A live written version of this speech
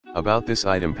About this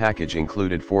item, package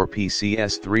included 4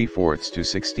 PCS 3/4 to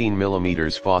 16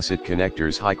 mm faucet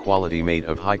connectors, high quality, made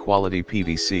of high quality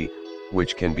PVC,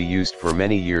 which can be used for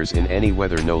many years in any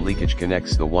weather. No leakage.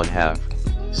 Connects the 1/2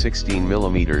 16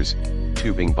 mm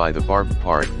tubing by the barbed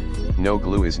part. No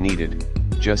glue is needed.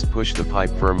 Just push the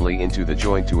pipe firmly into the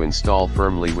joint to install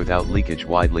firmly without leakage.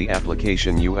 Widely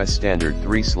application US standard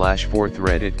 3/4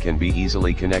 thread. It can be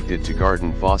easily connected to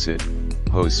garden faucet,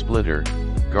 hose splitter,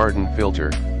 garden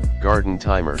filter, garden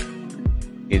timer.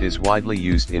 It is widely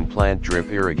used in plant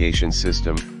drip irrigation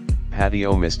system,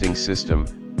 patio misting system,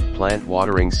 plant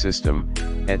watering system,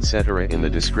 etc. in the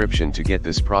description to get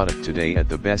this product today at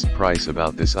the best price.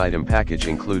 About this item, package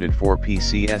included 4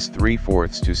 PCS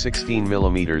 3/4 to 16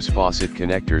 mm faucet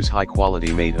connectors, high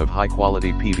quality, made of high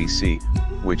quality PVC,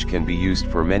 which can be used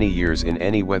for many years in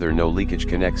any weather. No leakage.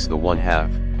 Connects the 1/2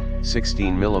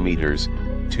 16 mm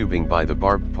tubing by the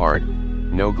barbed part.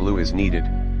 No glue is needed.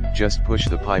 Just push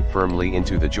the pipe firmly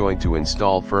into the joint to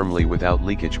install firmly without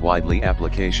leakage. Widely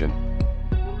application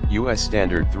US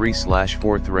standard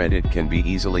 3/4 thread. It can be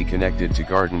easily connected to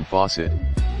garden faucet,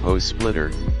 hose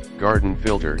splitter, garden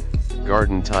filter,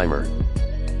 garden timer.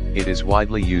 It is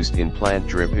widely used in plant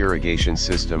drip irrigation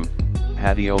system,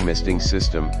 patio misting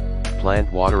system,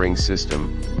 plant watering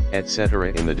system,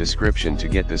 etc. in the description to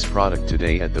get this product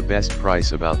today at the best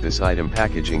price. About this item,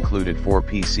 package included 4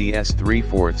 PCS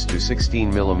 3/4 to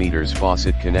 16 mm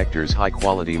faucet connectors, high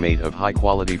quality, made of high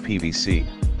quality PVC,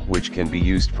 which can be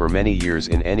used for many years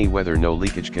in any weather. No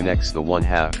leakage. Connects the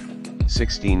 1/2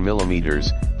 16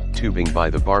 mm tubing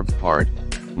by the barbed part.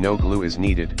 No glue is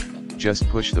needed. Just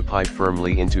push the pipe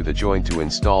firmly into the joint to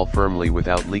install firmly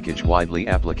without leakage. Widely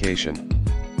application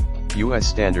US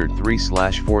standard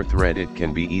 3/4 thread. It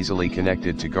can be easily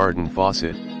connected to garden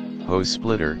faucet, hose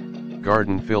splitter,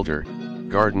 garden filter,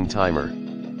 garden timer.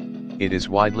 It is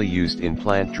widely used in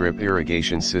plant drip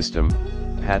irrigation system,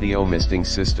 patio misting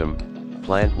system,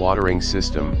 plant watering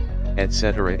system,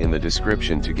 etc. in the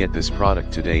description to get this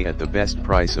product today at the best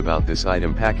price. About this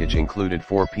item, package included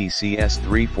 4 PCS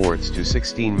 3/4 to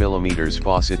 16 mm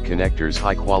faucet connectors,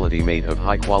 high quality, made of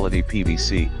high quality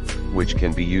PVC, which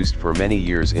can be used for many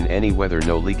years in any weather.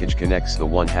 No leakage. Connects the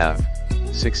 1/2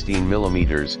 16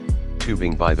 mm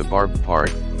tubing by the barbed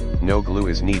part. No glue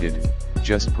is needed.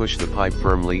 Just push the pipe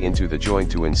firmly into the joint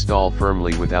to install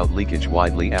firmly without leakage.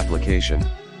 Widely application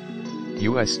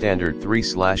US standard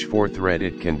 3/4 thread.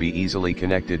 It can be easily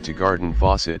connected to garden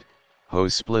faucet,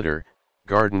 hose splitter,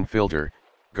 garden filter,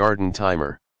 garden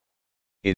timer.